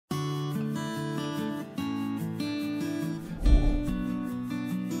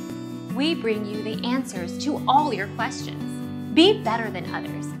we bring you the answers to all your questions. Be better than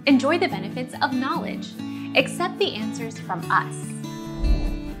others. Enjoy the benefits of knowledge. Accept the answers from us.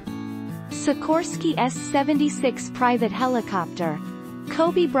 Sikorsky S-76 private helicopter.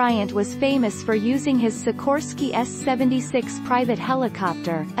 Kobe Bryant was famous for using his Sikorsky S-76 private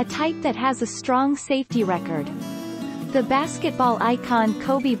helicopter, a type that has a strong safety record. The basketball icon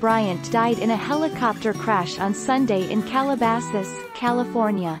Kobe Bryant died in a helicopter crash on Sunday in Calabasas,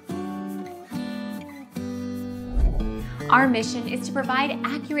 California. Our mission is to provide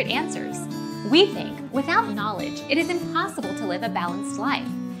accurate answers. We think without knowledge, it is impossible to live a balanced life.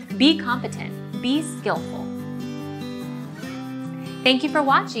 Be competent, be skillful. Thank you for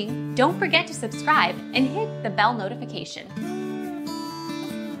watching. Don't forget to subscribe and hit the bell notification.